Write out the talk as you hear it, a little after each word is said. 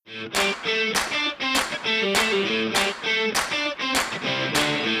Welcome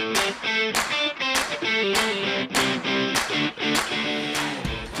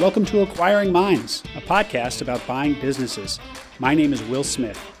to Acquiring Minds, a podcast about buying businesses. My name is Will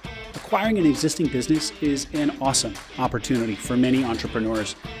Smith. Acquiring an existing business is an awesome opportunity for many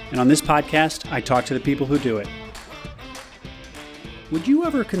entrepreneurs. And on this podcast, I talk to the people who do it. Would you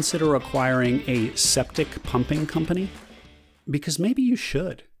ever consider acquiring a septic pumping company? Because maybe you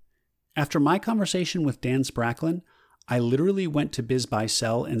should. After my conversation with Dan Spracklin, I literally went to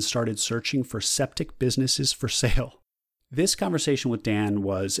BizBuySell and started searching for septic businesses for sale. This conversation with Dan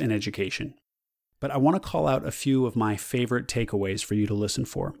was an education, but I want to call out a few of my favorite takeaways for you to listen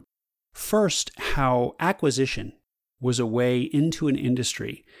for. First, how acquisition was a way into an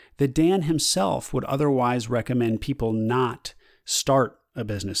industry that Dan himself would otherwise recommend people not start a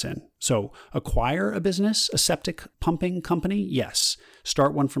business in. So acquire a business, a septic pumping company? Yes.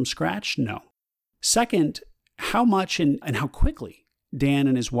 Start one from scratch? No. Second, how much and how quickly Dan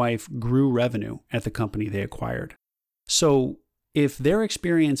and his wife grew revenue at the company they acquired. So if their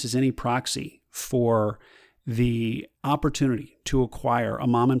experience is any proxy for the opportunity to acquire a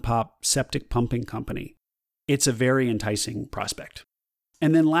mom and pop septic pumping company, it's a very enticing prospect.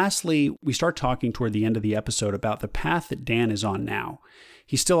 And then lastly, we start talking toward the end of the episode about the path that Dan is on now.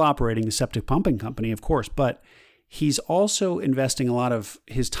 He's still operating the septic pumping company, of course, but he's also investing a lot of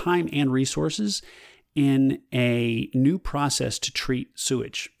his time and resources in a new process to treat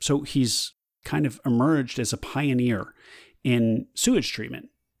sewage. So he's kind of emerged as a pioneer in sewage treatment.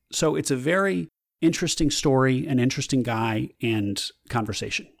 So it's a very interesting story, an interesting guy, and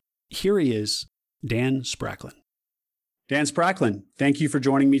conversation. Here he is, Dan Spracklin. Dan Spracklin, thank you for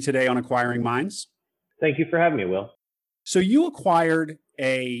joining me today on Acquiring Minds. Thank you for having me, Will. So you acquired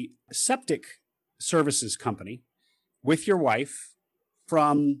a septic services company with your wife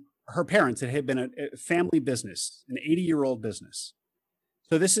from her parents. It had been a family business, an 80-year-old business.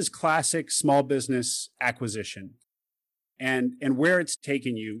 So this is classic small business acquisition. And where it's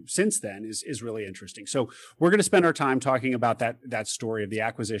taken you since then is really interesting. So we're going to spend our time talking about that story of the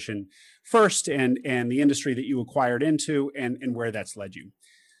acquisition first and the industry that you acquired into and where that's led you.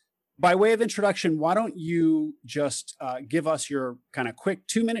 By way of introduction, why don't you just give us your kind of quick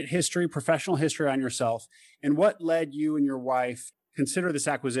 2-minute history, professional history on yourself, and what led you and your wife consider this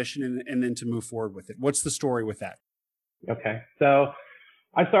acquisition and then to move forward with it? What's the story with that? Okay. So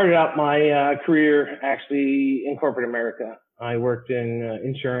I started out my career actually in corporate America. I worked in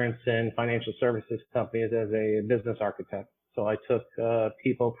insurance and financial services companies as a business architect. So I took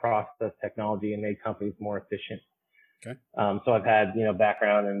people, process, technology, and made companies more efficient. Okay. So I've had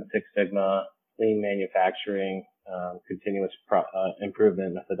background in Six Sigma, lean manufacturing, continuous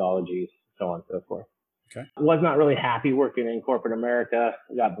improvement methodologies, so on and so forth. Okay. I was not really happy working in corporate America.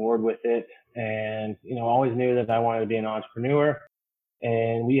 I got bored with it, and always knew that I wanted to be an entrepreneur.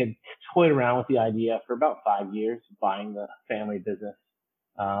 And we had toyed around with the idea for about 5 years, buying the family business.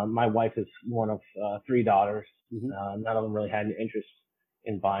 My wife is one of 3 daughters. Mm-hmm. None of them really had any interest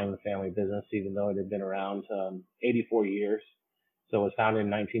in buying the family business, even though it had been around 84 years. So it was founded in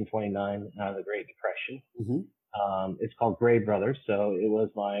 1929 out of the Great Depression. Mm-hmm. It's called Gray Brothers. So it was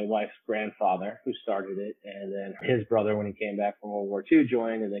my wife's grandfather who started it. And then his brother, when he came back from World War II,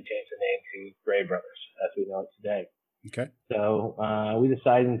 joined, and they changed the name to Gray Brothers as we know it today. Okay. So we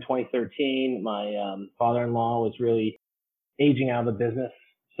decided in 2013, my father-in-law was really aging out of the business,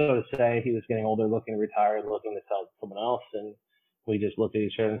 so to say. He was getting older, looking to retire, looking to sell to someone else. And we just looked at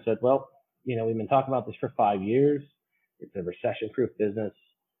each other and said, well, we've been talking about this for 5 years. It's a recession-proof business.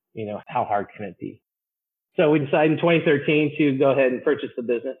 How hard can it be? So we decided in 2013 to go ahead and purchase the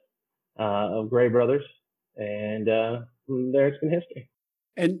business of Gray Brothers. And there it's been history.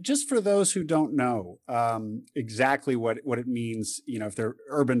 And just for those who don't know exactly what it means, if they're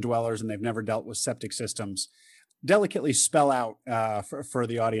urban dwellers and they've never dealt with septic systems, delicately spell out for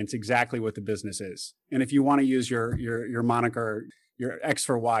the audience exactly what the business is. And if you want to use your moniker, your X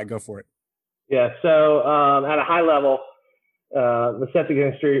for Y, go for it. Yeah. So at a high level, the septic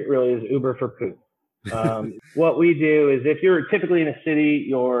industry really is Uber for poop. What we do is if you're typically in a city,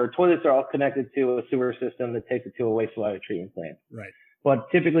 your toilets are all connected to a sewer system that takes it to a wastewater treatment plant. Right.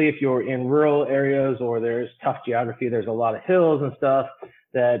 But typically, if you're in rural areas or there's tough geography, there's a lot of hills and stuff,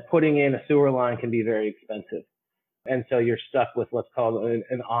 that putting in a sewer line can be very expensive. And so you're stuck with what's called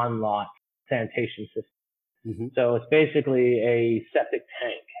an on-lot sanitation system. Mm-hmm. So it's basically a septic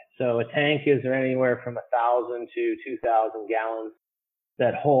tank. So a tank is anywhere from 1,000 to 2,000 gallons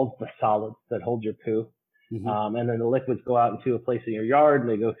that holds the solids, that hold your poo. Mm-hmm. And then the liquids go out into a place in your yard and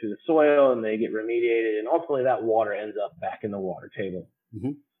they go through the soil and they get remediated. And ultimately that water ends up back in the water table.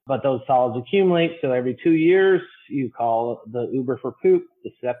 Mm-hmm. but those solids accumulate. So every 2 years, you call the Uber for poop.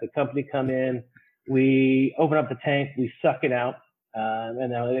 The septic company come in, we open up the tank, we suck it out, and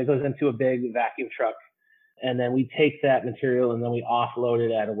then it goes into a big vacuum truck. And then we take that material and then we offload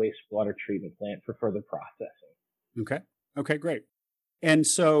it at a wastewater treatment plant for further processing. Okay. Okay, great. And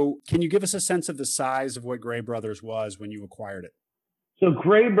so can you give us a sense of the size of what Gray Brothers was when you acquired it? So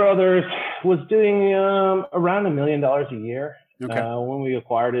Gray Brothers was doing around $1 million a year. Okay. When we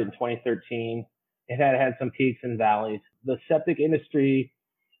acquired it in 2013. It had some peaks and valleys. The septic industry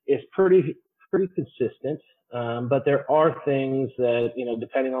is pretty consistent, but there are things that,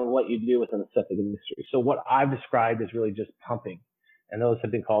 depending on what you do within the septic industry. So what I've described is really just pumping, and those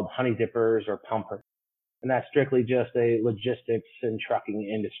have been called honey dippers or pumpers. And that's strictly just a logistics and trucking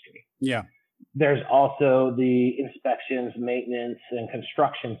industry. Yeah. There's also the inspections, maintenance, and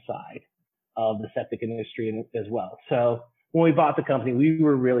construction side of the septic industry as well. So when we bought the company, we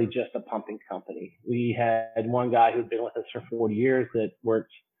were really just a pumping company. We had one guy who'd been with us for 40 years that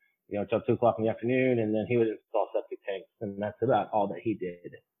worked, till 2:00 in the afternoon, and then he would install septic tanks, and that's about all that he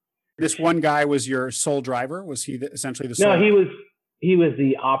did. This one guy was your sole driver? Was he essentially the sole? No, he was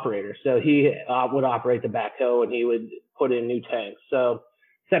the operator. So he would operate the backhoe, and he would put in new tanks. So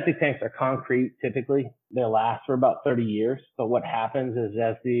septic tanks are concrete typically. They last for about 30 years. But what happens is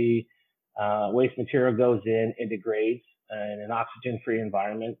as the waste material goes in, it degrades in an oxygen-free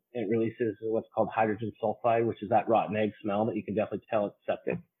environment. It releases what's called hydrogen sulfide, which is that rotten egg smell that you can definitely tell it's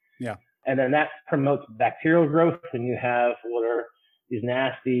septic. Yeah. And then that promotes bacterial growth, and you have what are these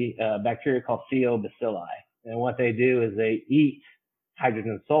nasty bacteria called CO bacilli. And what they do is they eat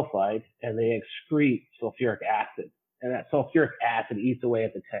hydrogen sulfide and they excrete sulfuric acid. And that sulfuric acid eats away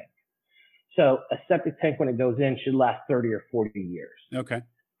at the tank. So a septic tank, when it goes in, should last 30 or 40 years. Okay.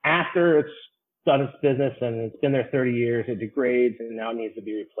 After it's done its business and it's been there 30 years, it degrades and now it needs to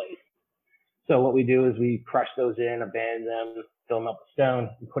be replaced. So what we do is we crush those in, abandon them, fill them up with stone,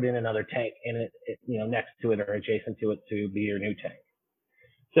 and put in another tank in it, next to it or adjacent to it to be your new tank.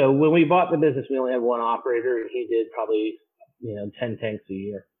 So when we bought the business, we only had one operator, and he did probably 10 tanks a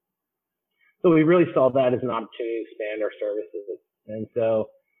year. So we really saw that as an opportunity to expand our services. And so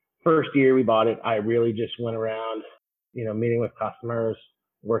first year we bought it, I really just went around, meeting with customers,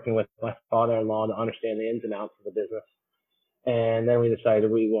 working with my father-in-law to understand the ins and outs of the business. And then we decided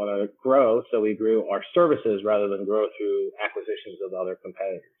we want to grow. So we grew our services rather than grow through acquisitions of other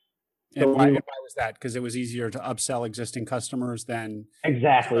competitors. And why was that? Because it was easier to upsell existing customers than...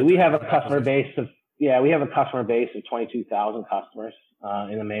 Exactly. We have a customer base of 22,000 customers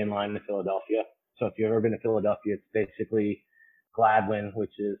in the main line in Philadelphia. So if you've ever been to Philadelphia, it's basically Gladwin,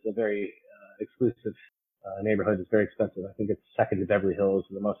 which is a very exclusive neighborhood. It's very expensive. I think it's second to Beverly Hills,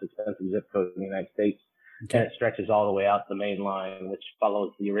 the most expensive zip code in the United States. Okay. And it stretches all the way out the main line, which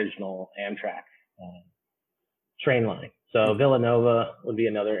follows the original Amtrak train line. So Villanova would be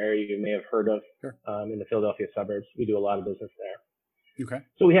another area you may have heard of. Sure. In the Philadelphia suburbs. We do a lot of business there. Okay.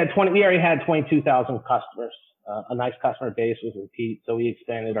 So we already had 22,000 customers, a nice customer base with repeat. So we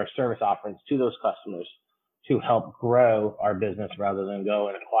expanded our service offerings to those customers to help grow our business rather than go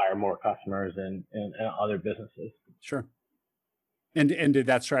and acquire more customers and other businesses. Sure. And did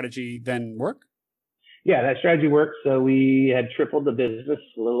that strategy then work? Yeah, that strategy worked. So we had tripled the business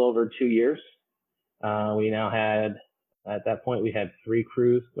a little over 2 years. We now had, at that point, we had 3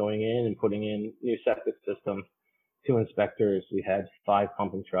 crews going in and putting in new septic systems, 2 inspectors. We had 5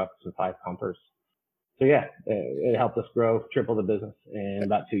 pumping trucks and 5 pumpers. So yeah, it helped us grow, triple the business in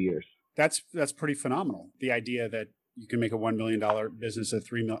about 2 years. That's pretty phenomenal. The idea that you can make a $1 million business,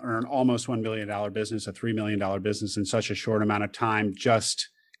 or an almost $1 million business, a $3 million business in such a short amount of time. Just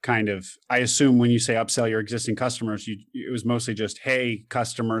kind of, I assume when you say upsell your existing customers, it was mostly just, hey,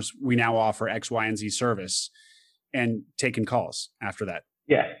 customers, we now offer X, Y, and Z service, and taking calls after that.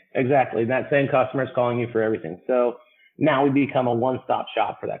 Yeah, exactly. That same customer is calling you for everything. So now we become a one-stop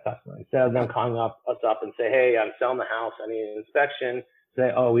shop for that customer. Instead of them calling us up and say, hey, I'm selling the house, I need an inspection. Say,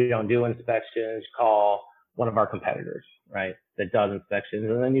 oh, we don't do inspections. Call one of our competitors, right, that does inspections.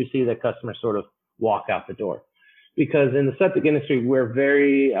 And then you see the customer sort of walk out the door. Because in the septic industry, we're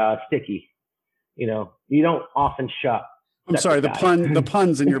very sticky. You don't often shop. I'm sorry, the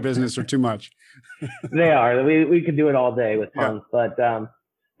puns in your business are too much. They are. We could do it all day with puns, yeah. But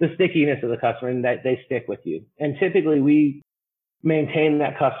the stickiness of the customer, and that they stick with you. And typically we maintain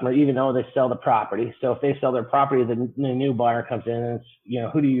that customer even though they sell the property. So if they sell their property, the new buyer comes in and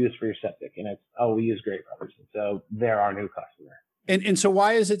it's, who do you use for your septic? And it's, oh, we use Gray Brothers. And so they're our new customer. And so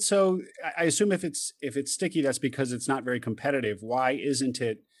why is it so? I assume if it's sticky, that's because it's not very competitive. Why isn't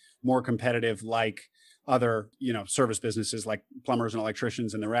it more competitive, like other, service businesses like plumbers and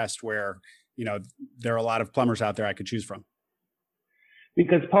electricians and the rest, where, there are a lot of plumbers out there I could choose from?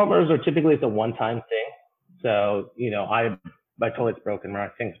 Because plumbers are typically, it's a one-time thing. So, I told it's broken, my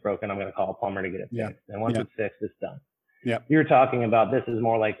thing's broken, I'm going to call a plumber to get it fixed. And once it's fixed, it's done. Yeah. You're talking about, this is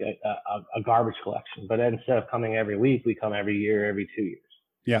more like a garbage collection, but instead of coming every week, we come every year, every 2 years.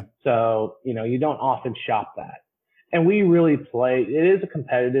 Yeah. So, you don't often shop that. And we really it is a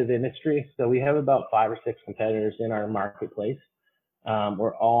competitive industry. So we have about 5 or 6 competitors in our marketplace.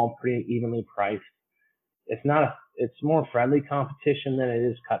 We're all pretty evenly priced. It's more friendly competition than it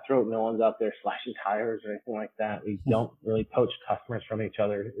is cutthroat. No one's out there slashing tires or anything like that. We don't really poach customers from each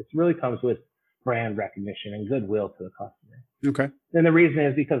other. It really comes with brand recognition and goodwill to the customer. Okay. And the reason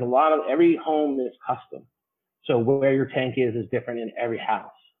is because every home is custom. So where your tank is different in every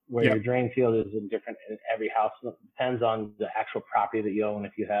house. Where your drain field is different in every house. It depends on the actual property that you own.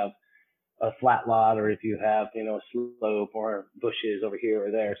 If you have a flat lot, or if you have, a slope or bushes over here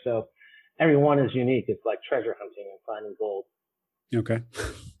or there. So every one is unique. It's like treasure hunting and finding gold. Okay.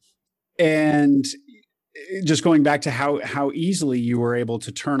 And just going back to how easily you were able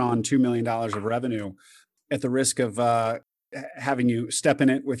to turn on $2 million of revenue at the risk of having you step in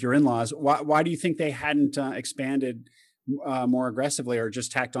it with your in-laws. Why do you think they hadn't expanded more aggressively, or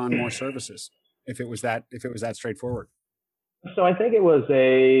just tacked on more services if it was that straightforward? So I think it was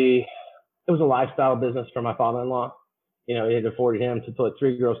a lifestyle business for my father-in-law. It afforded him to put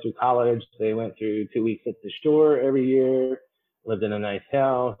 3 girls through college. They went through 2 weeks at the shore every year, lived in a nice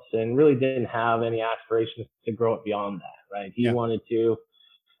house, and really didn't have any aspirations to grow it beyond that, right? He wanted to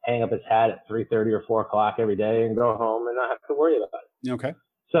hang up his hat at 3:30 or 4 o'clock every day and go home and not have to worry about it. Okay.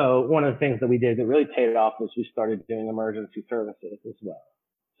 So one of the things that we did that really paid it off was we started doing emergency services as well.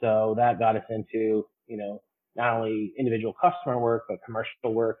 So that got us into, not only individual customer work, but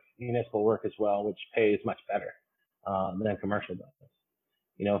commercial work, municipal work as well, which pays much better than commercial does.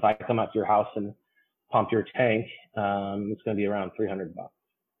 If I come up to your house and pump your tank, it's going to be around $300.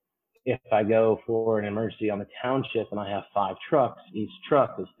 If I go for an emergency on the township and I have 5 trucks, each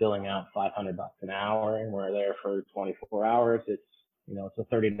truck is billing out $500 an hour, and we're there for 24 hours. It's a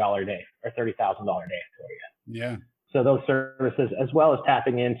 $30 day or $30,000 day for you. Yeah. So those services, as well as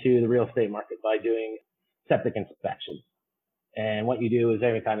tapping into the real estate market by doing septic inspections. And what you do is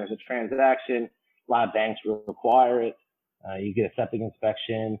every time there's a transaction, a lot of banks will require it. You get a septic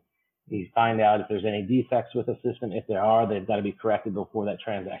inspection. You find out if there's any defects with the system. If there are, they've got to be corrected before that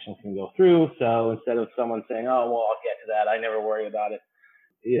transaction can go through. So instead of someone saying, "Oh, well, I'll get to that. I never worry about it,"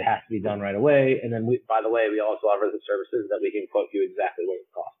 it has to be done right away. And then by the way, we also offer the services that we can quote you exactly what it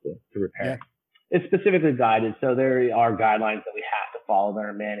costs to repair. Yeah. It's specifically guided. So there are guidelines that we have to follow that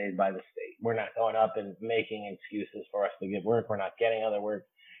are mandated by the state. We're not going up and making excuses for us to get work. We're not getting other work.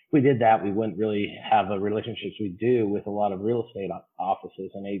 If we did that, we wouldn't really have the relationships we do with a lot of real estate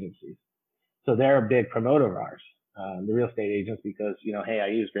offices and agencies. So they're a big promoter of ours, the real estate agents, because, hey, I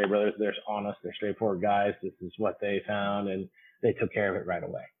use Gray Brothers. They're honest. They're straightforward guys. This is what they found, and they took care of it right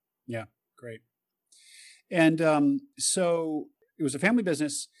away. Yeah, great. And so it was a family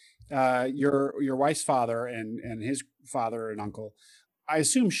business. Your wife's father and his father and uncle, I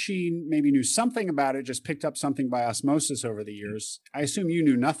assume she maybe knew something about it, just picked up something by osmosis over the years. I assume you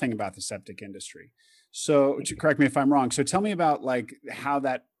knew nothing about the septic industry. So correct me if I'm wrong. So tell me about how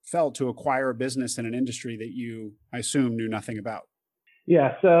that felt to acquire a business in an industry that you, I assume, knew nothing about.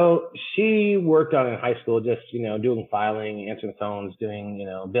 Yeah. So she worked on in high school, just, doing filing, answering phones, doing,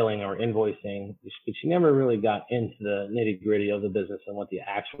 billing or invoicing. But she never really got into the nitty gritty of the business and what the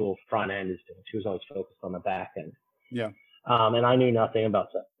actual front end is doing. She was always focused on the back end. Yeah. And I knew nothing about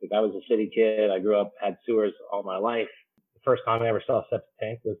septic. I was a city kid. I grew up, had sewers all my life. The first time I ever saw a septic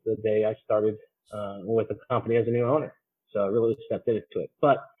tank was the day I started with the company as a new owner. So I really stepped into it.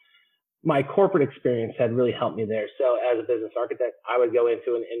 But my corporate experience had really helped me there. So as a business architect, I would go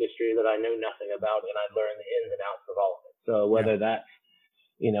into an industry that I knew nothing about, and I'd learn the ins and outs of all of it. So whether that's,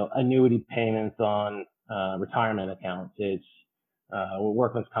 annuity payments on retirement accounts, it's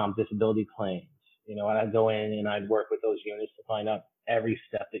workman's comp disability claims. And I'd go in and I'd work with those units to find out every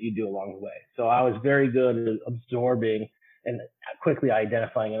step that you do along the way. So I was very good at absorbing and quickly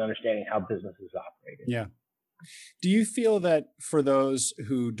identifying and understanding how businesses operated. Yeah. Do you feel that for those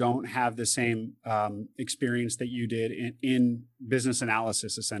who don't have the same experience that you did in business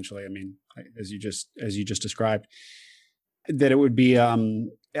analysis, essentially, I mean, as you just described, that it would be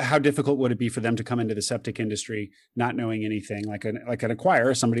how difficult would it be for them to come into the septic industry not knowing anything, like an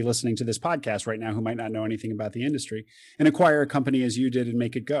acquirer, somebody listening to this podcast right now who might not know anything about the industry, and acquire a company as you did and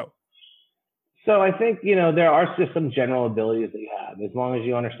make it go? So I think, there are just some general abilities that you have. As long as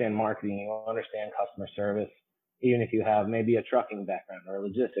you understand marketing, you understand customer service, even if you have maybe a trucking background or a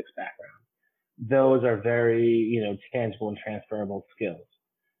logistics background, those are very, tangible and transferable skills.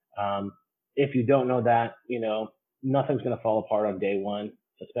 If you don't know that, nothing's going to fall apart on day one,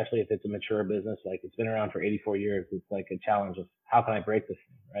 especially if it's a mature business. Like it's been around for 84 years. It's like a challenge of how can I break this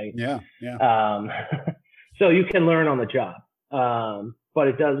thing, right? Yeah. Yeah. So you can learn on the job. But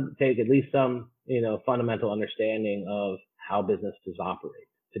it does take at least some, fundamental understanding of how businesses operate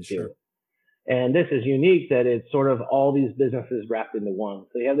to do it. And this is unique that it's sort of all these businesses wrapped into one.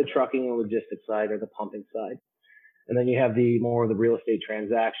 So you have the trucking and logistics side or the pumping side. And then you have the more of the real estate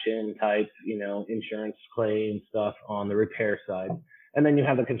transaction type, insurance claim stuff on the repair side. And then you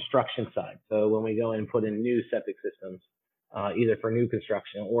have the construction side. So when we go and put in new septic systems, either for new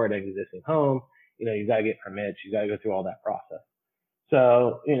construction or an existing home, you got to get permits. You got to go through all that process.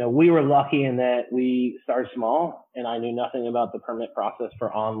 So, we were lucky in that we started small and I knew nothing about the permit process for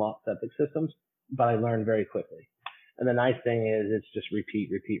on-lot septic systems, but I learned very quickly. And the nice thing is it's just repeat,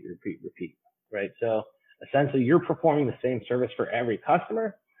 right? So essentially you're performing the same service for every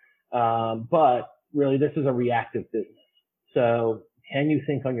customer. But really this is a reactive business. So can you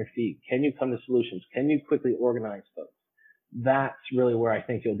think on your feet? Can you come to solutions? Can you quickly organize folks? That's really where I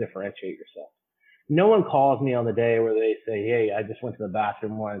think you'll differentiate yourself. No one calls me on the day where they say, hey, I just went to the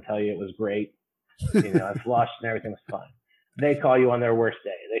bathroom. I want to tell you it was great. I flushed and everything was fine. They call you on their worst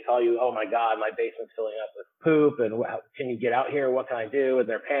day. They call you, oh my God, my basement's filling up with poop. And can you get out here? What can I do? And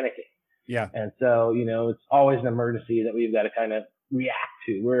they're panicking. Yeah. And so, it's always an emergency that we've got to kind of react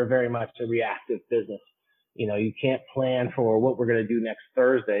to. We're very much a reactive business. You can't plan for what we're going to do next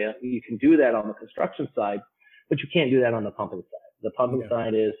Thursday. You can do that on the construction side, but you can't do that on the pumping side. The pumping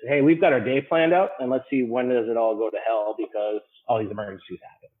side is, hey, we've got our day planned out and let's see when does it all go to hell because all these emergencies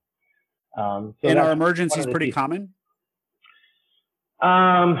happen. And are emergencies pretty common?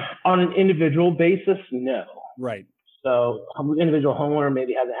 On an individual basis, no. Right. So an individual homeowner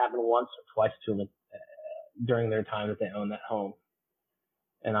maybe has it happen once or twice to them during their time that they own that home.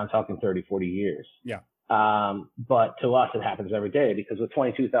 And I'm talking 30, 40 years. Yeah. But to us, it happens every day because with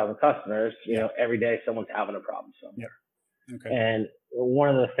 22,000 customers, every day someone's having a problem somewhere. Yeah. Okay. And one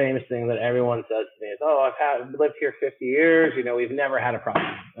of the famous things that everyone says to me is, oh, I've lived here 50 years. We've never had a problem.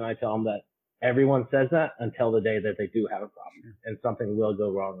 And I tell them that everyone says that until the day that they do have a problem and something will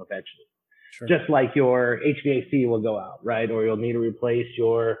go wrong eventually. Sure. Just like your HVAC will go out, right? Or you'll need to replace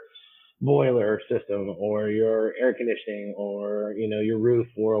your boiler system or your air conditioning or, your roof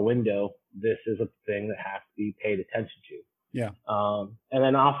or a window. This is a thing that has to be paid attention to. Yeah. And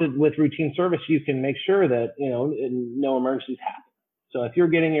then often with routine service, you can make sure that, no emergencies happen. So if you're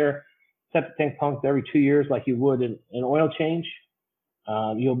getting your septic tank pumped every 2 years, like you would an oil change,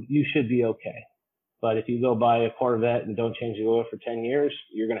 you should be okay. But if you go buy a Corvette and don't change the oil for 10 years,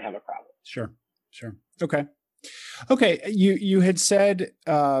 you're going to have a problem. Sure. Okay. You had said,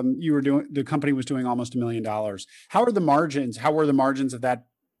 the company was doing almost $1 million. How are the margins? How were the margins of that,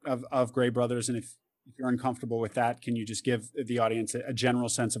 of Gray Brothers? And if you're uncomfortable with that, can you just give the audience a general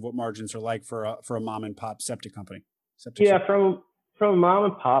sense of what margins are like for a mom and pop septic company? From a mom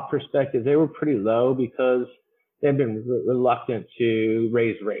and pop perspective, they were pretty low because they've been reluctant to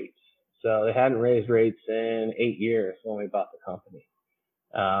raise rates. So they hadn't raised rates in 8 years when we bought the company.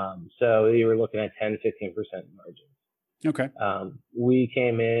 So we were looking at 10, 15% margins. Okay. We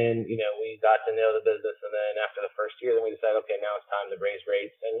came in, we got to know the business. And then after the first year, then we decided, okay, now it's time to raise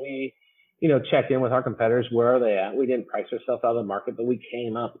rates. And we, checked in with our competitors. Where are they at? We didn't price ourselves out of the market, but we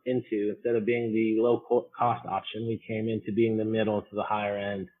came up into, instead of being the low cost option, we came into being the middle to the higher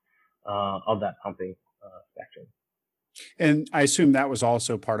end of that pumping spectrum. And I assume that was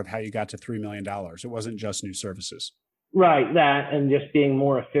also part of how you got to $3 million. It wasn't just new services. Right. That and just being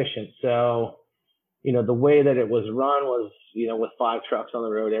more efficient. So, the way that it was run was, with 5 trucks on the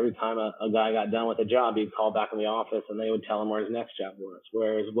road, every time a guy got done with a job, he'd call back in the office and they would tell him where his next job was.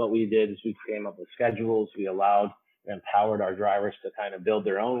 Whereas what we did is we came up with schedules. We allowed and empowered our drivers to kind of build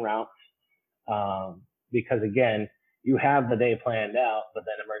their own routes. Because again, you have the day planned out, but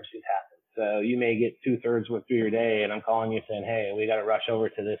then emergencies happen. So you may get 2/3 through your day and I'm calling you saying, hey, we got to rush over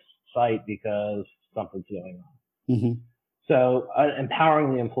to this site because something's going on. Mm-hmm. So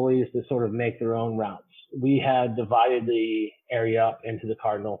empowering the employees to sort of make their own routes. We had divided the area up into the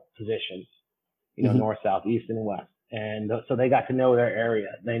cardinal positions, north, south, east, and west. And so they got to know their area.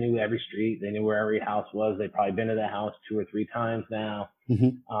 They knew every street. They knew where every house was. They'd probably been to the house 2 or 3 times now.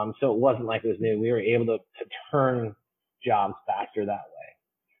 Mm-hmm. So it wasn't like it was new. We were able to turn jobs faster that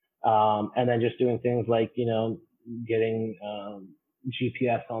way. And then just doing things like, getting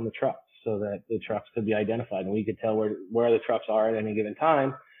GPS on the trucks. so that the trucks could be identified and we could tell where the trucks are at any given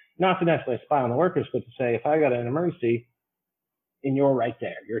time. Not to necessarily spy on the workers, but to say, if I got an emergency and you're right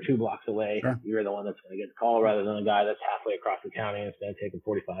there, you're 2 blocks away, Sure. You're the one that's going to get the call rather than a guy that's halfway across the county and it's going to take him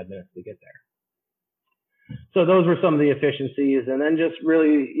 45 minutes to get there. So those were some of the efficiencies, and then just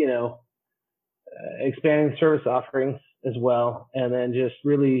really, expanding service offerings as well, and then just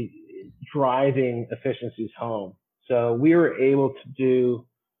really driving efficiencies home. So we were able to do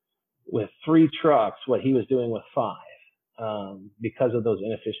with 3 trucks what he was doing with 5 because of those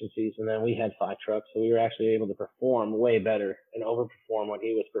inefficiencies. And then we had 5 trucks, so we were actually able to perform way better and overperform what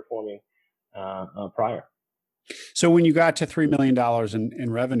he was performing prior. So when you got to $3 million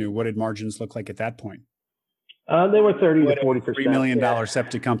in revenue, what did margins look like at that point? They were 30 to 40%. $3 million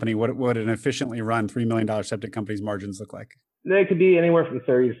septic company. What would an efficiently run $3 million septic company's margins look like? They could be anywhere from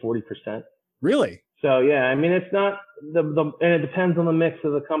 30 to 40%. Really? So yeah, I mean, it's not and it depends on the mix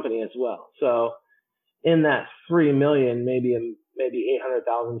of the company as well. So in that 3 million, maybe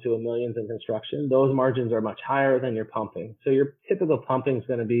 800,000 to $1 million in construction, those margins are much higher than your pumping. So your typical pumping is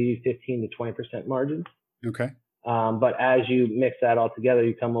going to be 15 to 20% margins. Okay. But as you mix that all together,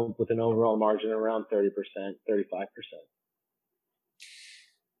 you come up with an overall margin around 30%, 35%.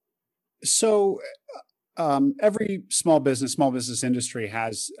 So every small business industry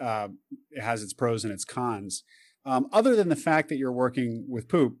has its pros and its cons. Other than the fact that you're working with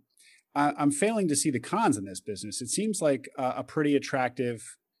poop, I'm failing to see the cons in this business. It seems like a pretty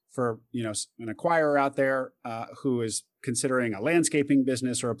attractive for an acquirer out there who is considering a landscaping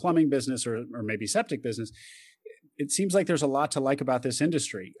business or a plumbing business or maybe septic business. It seems like there's a lot to like about this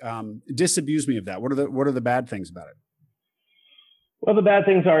industry. Disabuse me of that. What are the bad things about it? Well, the bad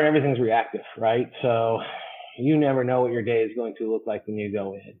things are everything's reactive, right? So you never know what your day is going to look like when you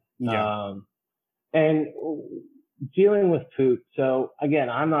go in. Yeah. And dealing with poop. So again,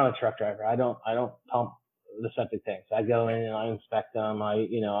 I'm not a truck driver. I don't pump the septic tanks. I go in and I inspect them.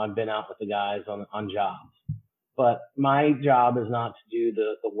 I've been out with the guys on jobs. But my job is not to do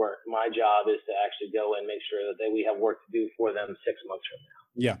the work. My job is to actually go and make sure that we have work to do for them 6 months from now.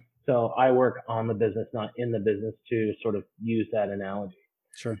 Yeah. So I work on the business, not in the business, to sort of use that analogy.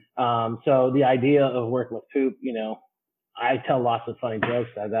 Sure. So the idea of working with poop, I tell lots of funny jokes.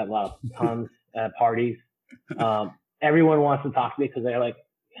 I've got a lot of puns at parties. Everyone wants to talk to me because they're like,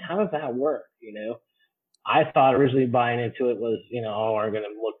 how does that work? I thought originally buying into it was, we're going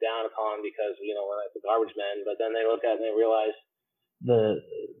to look down upon because, we're like the garbage men. But then they look at it and they realize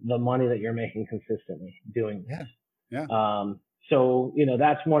the money that you're making consistently doing this. Yeah. So,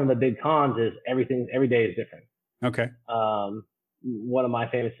 that's one of the big cons is every day is different. Okay. One of my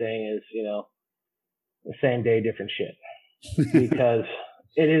famous saying is, the same day, different shit, because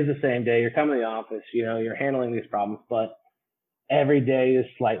it is the same day. You're coming to the office, you're handling these problems, but every day is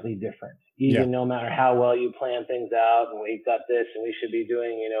slightly different. Even no matter how well you plan things out and we've got this and we should be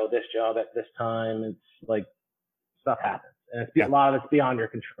doing, this job at this time, it's like stuff happens and a lot of it's beyond your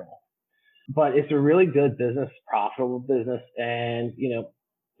control. But it's a really good business, profitable business. And,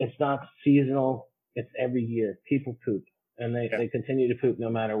 it's not seasonal. It's every year. People poop and they continue to poop no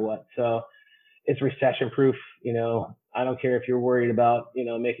matter what. So it's recession proof. I don't care if you're worried about,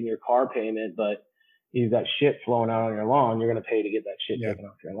 making your car payment, but you've got shit flowing out on your lawn. You're going to pay to get that shit taken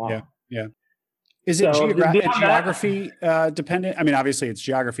off your lawn. Yeah. Is it geography dependent? I mean, obviously it's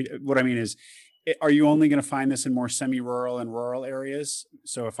geography. What I mean is, are you only going to find this in more semi-rural and rural areas?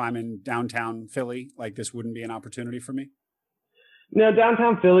 So if I'm in downtown Philly, like this wouldn't be an opportunity for me? No,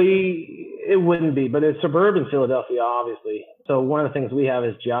 downtown Philly, it wouldn't be, but it's suburban Philadelphia, obviously. So one of the things we have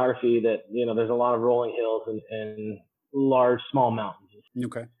is geography that, there's a lot of rolling hills and large, small mountains.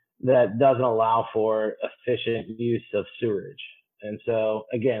 Okay. That doesn't allow for efficient use of sewerage. And so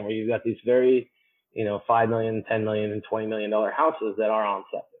again, where you've got these very, $5 million, $10 million, and $20 million houses that are on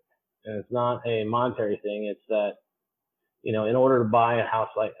septic. And it's not a monetary thing. It's that, in order to buy a house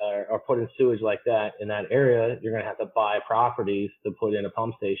like, or put in sewage like that in that area, you're going to have to buy properties to put in a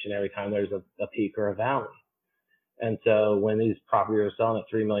pump station every time there's a peak or a valley. And so when these properties are selling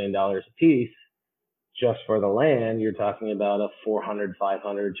at $3 million a piece, just for the land, you're talking about a $400,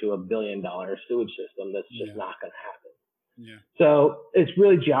 $500 to $1 billion sewage system. That's just not going to happen. Yeah. So it's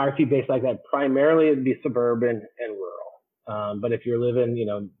really geography based like that. Primarily it'd be suburban and rural. But if you're living,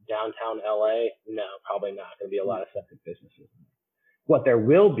 downtown LA, no, probably not going to be a lot of septic businesses. What there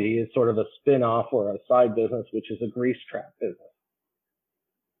will be is sort of a spin-off or a side business, which is a grease trap business.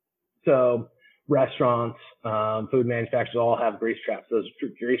 So restaurants, food manufacturers all have grease traps. Those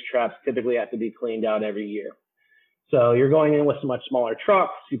grease traps typically have to be cleaned out every year. So you're going in with much smaller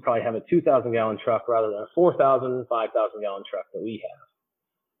trucks. You probably have a 2,000 gallon truck rather than a 4,000, 5,000 gallon truck that we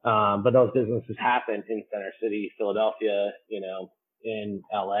But those businesses happen in Center City, Philadelphia, in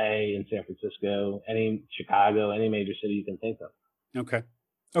LA, in San Francisco, any Chicago, any major city you can think of. Okay.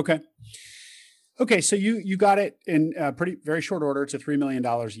 Okay. Okay. So you got it in pretty very short order to $3 million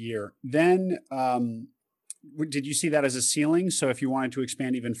a year. Then, did you see that as a ceiling? So if you wanted to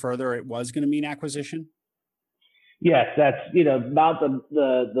expand even further, it was going to mean acquisition? Yes, that's, about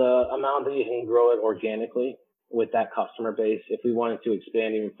the amount that you can grow it organically with that customer base. If we wanted to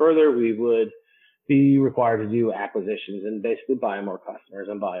expand even further, we would be required to do acquisitions and basically buy more customers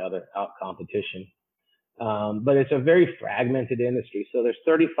and buy other out competition. But it's a very fragmented industry. So there's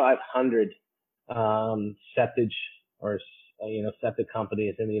 3,500 septic or septic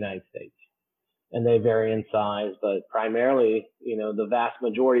companies in the United States, and they vary in size. But primarily, the vast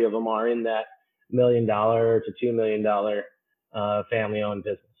majority of them are in that $1 million to $2 million family-owned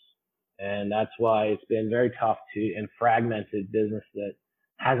business. And that's why it's been very tough and fragmented business that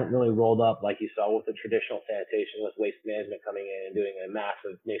hasn't really rolled up like you saw with the traditional sanitation, with Waste Management coming in and doing a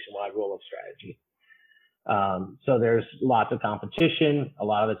massive nationwide roll-up strategy. So there's lots of competition. A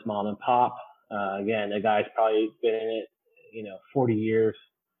lot of it's mom and pop. Again, the guy's probably been in it, 40 years.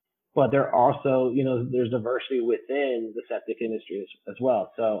 But there are also, there's diversity within the septic industry as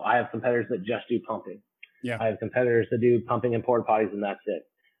well. So I have competitors that just do pumping. Yeah. I have competitors that do pumping and porta potties, and that's it.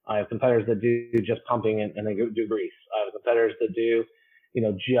 I have competitors that do just pumping and they do grease. I have competitors that do,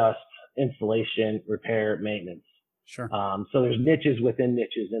 just installation, repair, maintenance. Sure. So there's niches within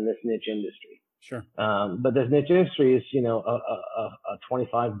niches in this niche industry. Sure. But this niche industry is, a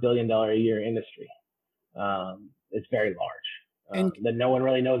 $25 billion a year industry. It's very large, that no one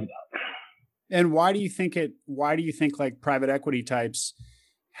really knows about. And why do you think like private equity types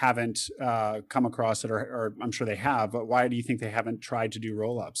haven't come across it, or I'm sure they have, but why do you think they haven't tried to do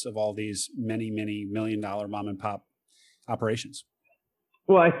roll-ups of all these many, many $1 million mom and pop operations?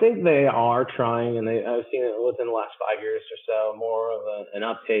 Well, I think they are trying, and I've seen it within the last 5 years or so, more of an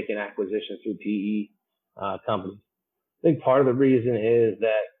uptake in acquisition through PE companies. I think part of the reason is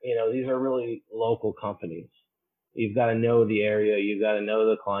that, these are really local companies. You've got to know the area. You've got to know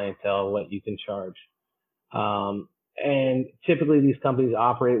the clientele, what you can charge. And typically these companies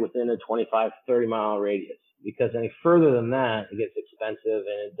operate within a 25, 30 mile radius, because any further than that, it gets expensive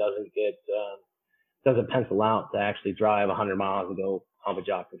and it doesn't pencil out to actually drive 100 miles and go pump a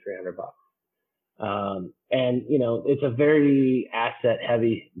job for $300. And, it's a very asset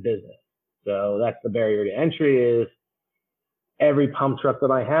heavy business. So that's the barrier to entry is every pump truck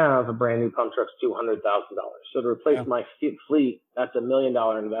that I have, a brand new pump truck's $200,000. So to replace my fleet, that's $1 million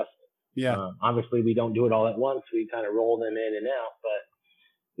investment. Yeah. Obviously we don't do it all at once. We kind of roll them in and out, but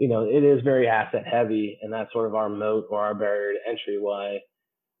it is very asset heavy, and that's sort of our moat or our barrier to entry. Why,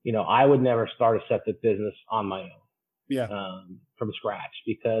 I would never start a septic business on my own. Yeah. From scratch,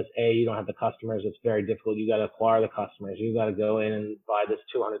 because you don't have the customers. It's very difficult. You got to acquire the customers. You got to go in and buy this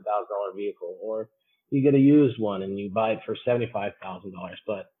 $200,000 vehicle, or you get a used one and you buy it for $75,000.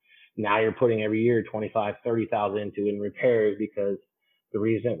 But now you're putting every year $25,000, $30,000 into in repairs, because the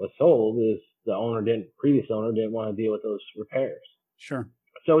reason it was sold is the previous owner didn't want to deal with those repairs. Sure.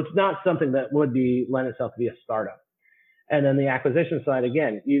 So it's not something that would lend itself to be a startup. And then the acquisition side,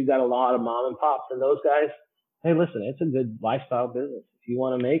 again, you've got a lot of mom and pops, and those guys, hey, listen, it's a good lifestyle business. If you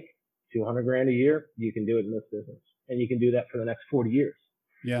want to make $200,000 a year, you can do it in this business, and you can do that for the next 40 years.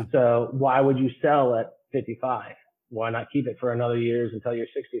 Yeah. So why would you sell at 55? Why not keep it for another years until you're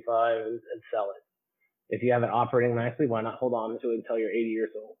 65 and sell it? If you have it operating nicely, why not hold on to it until you're 80 years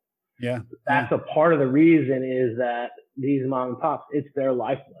old? Yeah. That's a part of the reason is that these mom and pops, it's their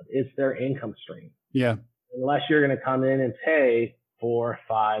lifeblood. It's their income stream. Yeah. Unless you're going to come in and pay 4,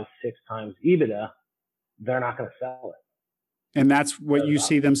 5, 6 times EBITDA, they're not going to sell it. And that's what you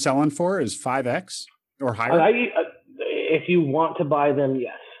see them selling for is 5X or higher? If you want to buy them,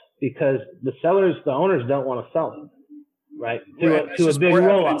 yes. Because the owners don't want to sell them. Right. To a big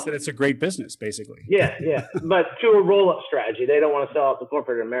roll-up. That it's a great business, basically. Yeah. But to a roll-up strategy, they don't want to sell it to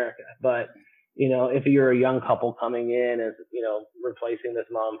corporate America. But, if you're a young couple coming in as, replacing this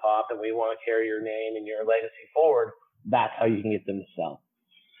mom and pop, and we want to carry your name and your legacy forward, that's how you can get them to sell.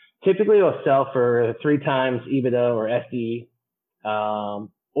 Typically, they'll sell for 3 times EBITDA or SDE,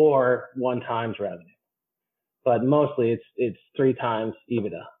 or 1 times revenue. But mostly it's 3 times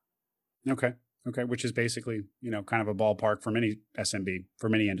EBITDA. Okay. Which is basically, kind of a ballpark for many SMB, for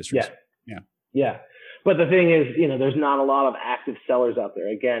many industries. Yeah. But the thing is, there's not a lot of active sellers out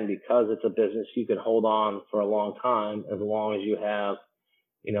there. Again, because it's a business you can hold on for a long time, as long as you have,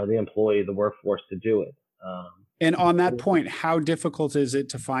 the employee, the workforce to do it. And on that point, how difficult is it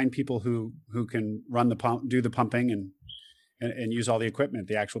to find people who can run the pump, do the pumping and use all the equipment,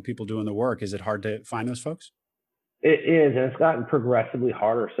 the actual people doing the work. Is it hard to find those folks? It is, and it's gotten progressively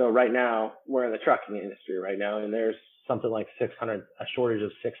harder. So right now, we're in the trucking industry right now, and there's something like a shortage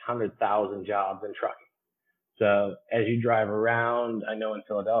of 600,000 jobs in trucking. So as you drive around, I know in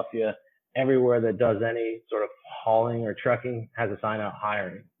Philadelphia, everywhere that does any sort of hauling or trucking has a sign out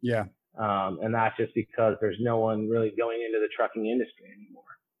hiring. Yeah. And that's just because there's no one really going into the trucking industry anymore.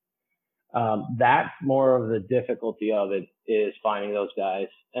 That's more of the difficulty of it, is finding those guys.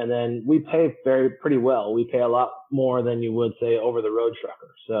 And then we pay pretty well. We pay a lot more than you would say over the road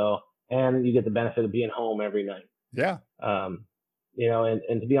trucker. So, and you get the benefit of being home every night. Yeah. And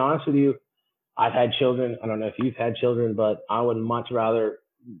to be honest with you, I've had children. I don't know if you've had children, but I would much rather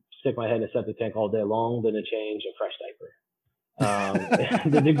stick my head in a septic tank all day long than to change a fresh diaper.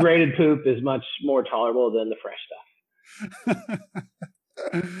 The degraded poop is much more tolerable than the fresh stuff.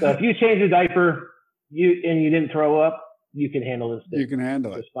 So if you change a diaper and you didn't throw up, you can handle this. You can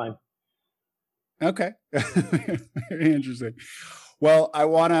handle it. It's fine. Okay. Very interesting. Well,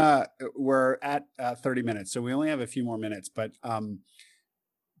 we're at 30 minutes, so we only have a few more minutes, but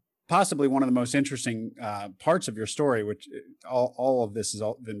possibly one of the most interesting parts of your story, which all of this has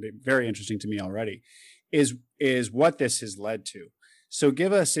been very interesting to me already, is what this has led to. So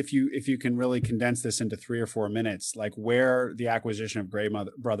give us, if you can really condense this into 3 or 4 minutes, like where the acquisition of Gray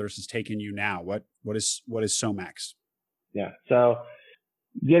Brothers has taken you now. What is Somax? Yeah. So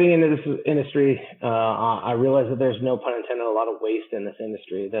getting into this industry, I realize that there's, no pun intended, a lot of waste in this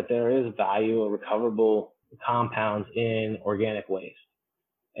industry, that there is value or recoverable compounds in organic waste.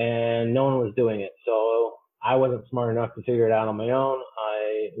 And no one was doing it. So I wasn't smart enough to figure it out on my own.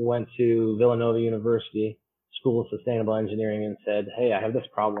 I went to Villanova University School of Sustainable Engineering and said, hey, I have this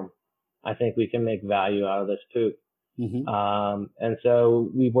problem. I think we can make value out of this poop. Mm-hmm. And so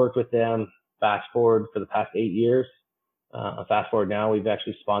we worked with them, fast forward for the past 8 years. Fast forward now, we've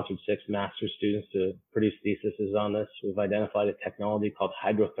actually sponsored 6 master's students to produce theses on this. We've identified a technology called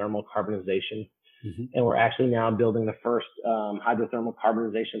hydrothermal carbonization. Mm-hmm. And we're actually now building the first hydrothermal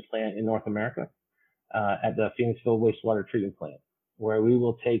carbonization plant in North America at the Phoenixville Wastewater Treatment Plant, where we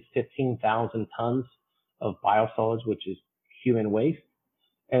will take 15,000 tons of biosolids, which is human waste,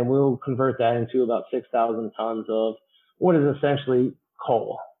 and we'll convert that into about 6,000 tons of what is essentially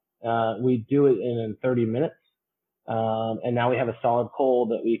coal. We do it in 30 minutes, and now we have a solid coal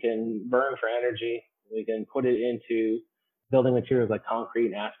that we can burn for energy. We can put it into building materials like concrete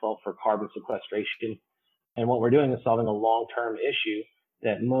and asphalt for carbon sequestration. And what we're doing is solving a long-term issue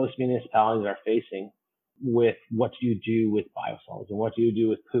that most municipalities are facing with what do you do with biosolids and what do you do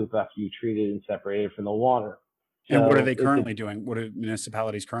with poop after you treat it and separate it from the water. And what are they currently doing? What are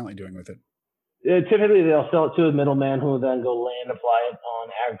municipalities currently doing with it? Typically, they'll sell it to a middleman who will then go land apply it on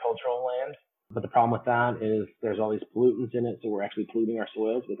agricultural land. But the problem with that is there's all these pollutants in it, so we're actually polluting our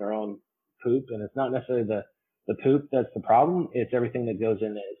soils with our own poop. And it's not necessarily the poop that's the problem. It's everything that goes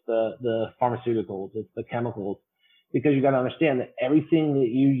in it. It's the pharmaceuticals. It's the chemicals. Because you got to understand that everything that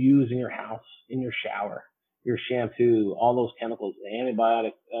you use in your house, in your shower, your shampoo, all those chemicals, the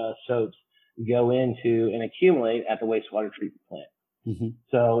antibiotic soaps go into and accumulate at the wastewater treatment plant. Mm-hmm.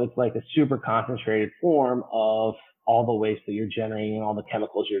 So it's like a super concentrated form of all the waste that you're generating and all the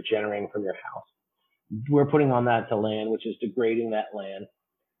chemicals you're generating from your house. We're putting on that to land, which is degrading that land.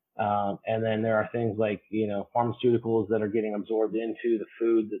 And then there are things like, pharmaceuticals that are getting absorbed into the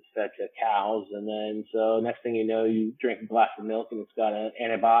food that's fed to cows. And then, so next thing you know, you drink a glass of milk and it's got an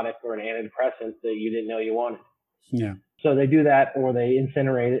antibiotic or an antidepressant that you didn't know you wanted. Yeah. So they do that, or they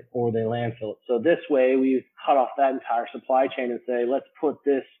incinerate it, or they landfill it. So this way we cut off that entire supply chain and say, let's put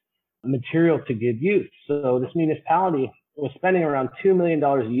this material to good use. So this municipality was spending around $2 million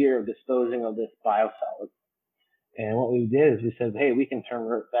a year disposing of this biosolid. And what we did is we said, hey, we can turn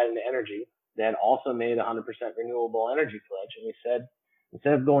that into energy. They had also made 100% renewable energy pledge. And we said,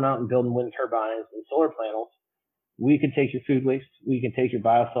 instead of going out and building wind turbines and solar panels, we can take your food waste, we can take your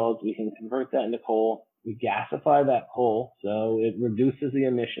biosolids, we can convert that into coal, we gasify that coal, so it reduces the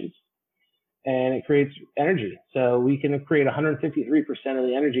emissions, and it creates energy. So we can create 153% of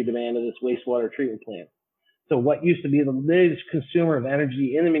the energy demand of this wastewater treatment plant. So what used to be the biggest consumer of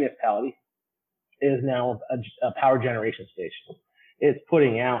energy in the municipality is now a power generation station. It's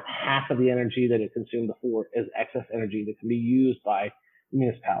putting out half of the energy that it consumed before as excess energy that can be used by the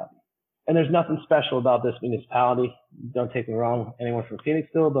municipality. And there's nothing special about this municipality. Don't take me wrong, anyone from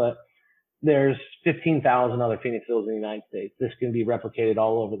Phoenixville, but there's 15,000 other Phoenixvilles in the United States. This can be replicated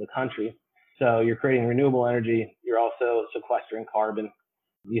all over the country. So you're creating renewable energy. You're also sequestering carbon.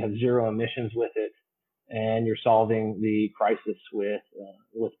 You have zero emissions with it. And you're solving the crisis with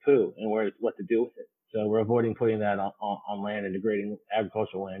poo and what to do with it. So we're avoiding including putting that on land and degrading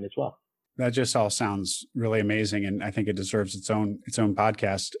agricultural land as well. That just all sounds really amazing, and I think it deserves its own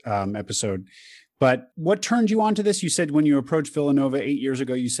podcast episode. But what turned you on to this? You said when you approached Villanova 8 years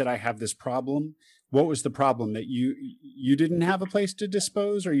ago, you said, I have this problem. What was the problem? That you didn't have a place to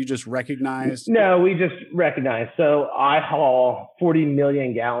dispose, or you just recognized? No, we just recognized. So I haul 40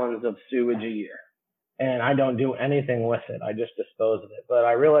 million gallons of sewage a year, and I don't do anything with it. I just dispose of it. But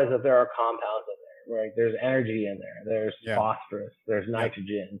I realize that there are compounds in there, right? There's energy in there. There's phosphorus. There's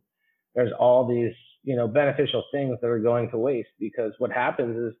nitrogen. There's all these, beneficial things that are going to waste, because what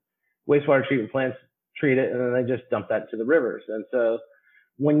happens is wastewater treatment plants treat it and then they just dump that to the rivers. And so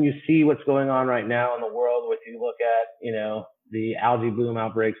when you see what's going on right now in the world, if you look at, the algae bloom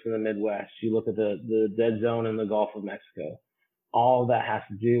outbreaks in the Midwest, you look at the dead zone in the Gulf of Mexico, all of that has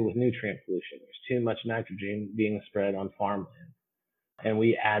to do with nutrient pollution. There's too much nitrogen being spread on farmland. And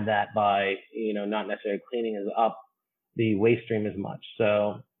we add that by, not necessarily cleaning up the waste stream as much.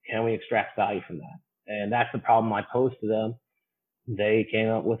 So can we extract value from that? And that's the problem I posed to them. They came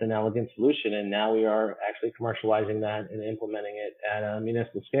up with an elegant solution, and now we are actually commercializing that and implementing it at a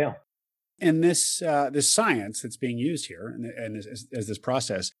municipal scale. And this science that's being used here, and as this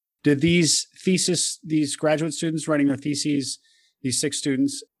process, did these graduate students writing their theses, these 6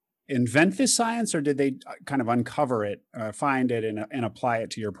 students, invent this science, or did they kind of uncover it, find it, and apply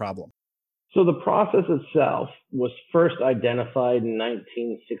it to your problem? So the process itself was first identified in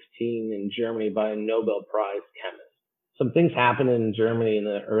 1916 in Germany by a Nobel Prize chemist. Some things happened in Germany in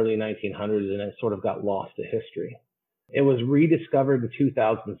the early 1900s, and it sort of got lost to history. It was rediscovered in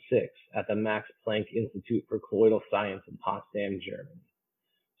 2006 at the Max Planck Institute for Colloidal Science in Potsdam, Germany.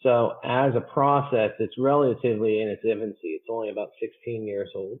 So as a process, it's relatively in its infancy. It's only about 16 years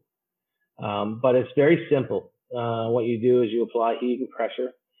old, but it's very simple. What you do is you apply heat and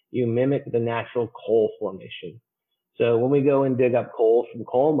pressure. You mimic the natural coal formation. So when we go and dig up coal from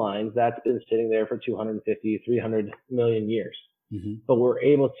coal mines, that's been sitting there for 250, 300 million years. Mm-hmm. But we're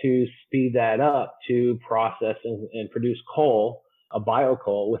able to speed that up to process and produce coal, a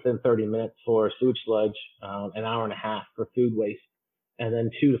biocoal, within 30 minutes for sewage sludge, an hour and a half for food waste, and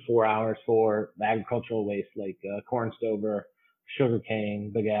then 2 to 4 hours for agricultural waste like corn stover,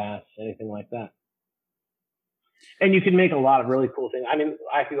 sugarcane, bagasse, anything like that. And you can make a lot of really cool things. I mean,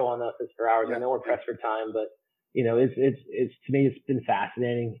 I could go on this for hours. Yeah. I know we're pressed for time, but it's to me, it's been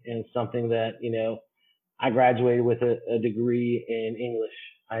fascinating, and it's something that, I graduated with a degree in English.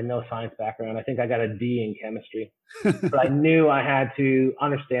 I had no science background. I think I got a D in chemistry, but I knew I had to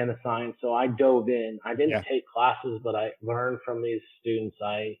understand the science. So I dove in. I didn't take classes, but I learned from these students.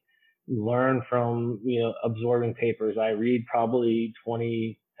 I learned from, absorbing papers. I read probably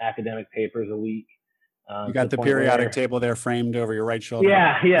 20 academic papers a week. You got the periodic table there framed over your right shoulder.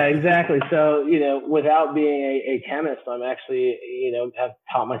 Yeah, exactly. So, without being a chemist, I'm actually, have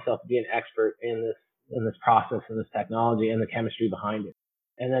taught myself to be an expert in this process and this technology and the chemistry behind it.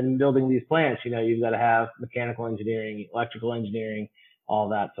 And then building these plants, you've got to have mechanical engineering, electrical engineering, all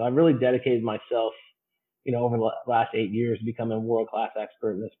that. So I've really dedicated myself, over the last 8 years to become a world-class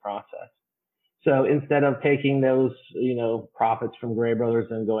expert in this process. So instead of taking those, profits from Gray Brothers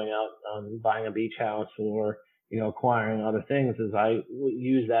and going out buying a beach house or, acquiring other things, is I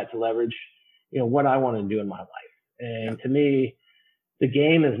use that to leverage, what I want to do in my life. And to me, the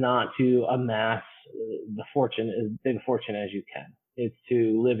game is not to amass the fortune, as big a fortune as you can. It's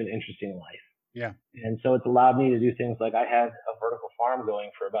to live an interesting life. Yeah. And so it's allowed me to do things like I had a vertical farm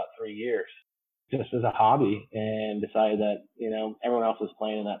going for about 3 years, just as a hobby, and decided that, everyone else was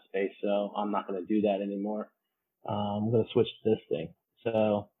playing in that space. So I'm not going to do that anymore. I'm going to switch to this thing.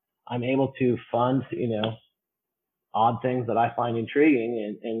 So I'm able to fund, odd things that I find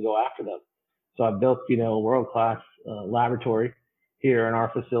intriguing and go after them. So I've built, a world-class laboratory here in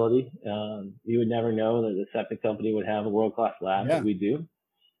our facility. You would never know that the septic company would have a world-class lab that we do.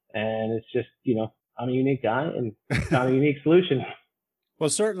 And it's just, I'm a unique guy and found a unique solution. Well,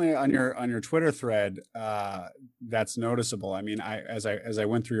 certainly on your Twitter thread, that's noticeable. I mean, as I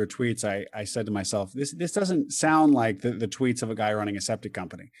went through your tweets, I said to myself, this doesn't sound like the tweets of a guy running a septic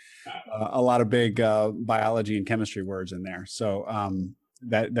company. A lot of big biology and chemistry words in there. So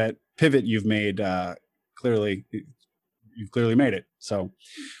that pivot you've made, you've clearly made it. So,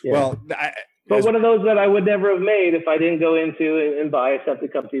 well. But one of those that I would never have made if I didn't go into and buy a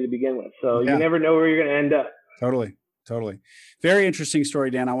septic company to begin with. So you never know where you're going to end up. Totally. Very interesting story,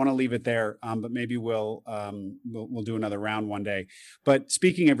 Dan. I want to leave it there, but maybe we'll do another round one day. But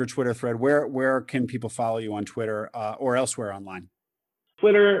speaking of your Twitter thread, where can people follow you on Twitter or elsewhere online?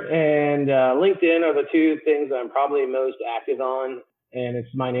 Twitter and LinkedIn are the two things I'm probably most active on. And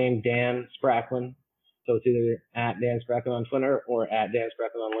it's my name, Dan Spracklin. So it's either at Dan Spracklen on Twitter or at Dan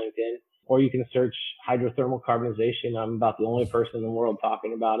Spracklen on LinkedIn. Or you can search hydrothermal carbonization. I'm about the only person in the world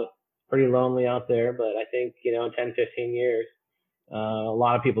talking about it. Pretty lonely out there, but I think, in 10, 15 years, a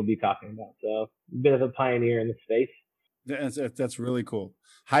lot of people will be talking about. So a bit of a pioneer in the space. That's really cool.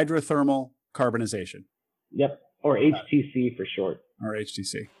 Hydrothermal carbonization. Yep. Or HTC for short. Or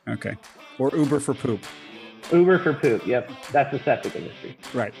HTC. Okay. Or Uber for poop. Uber for poop. Yep. That's the septic industry.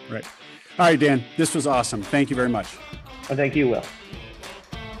 Right. All right, Dan, this was awesome. Thank you very much. Well, thank you, Will.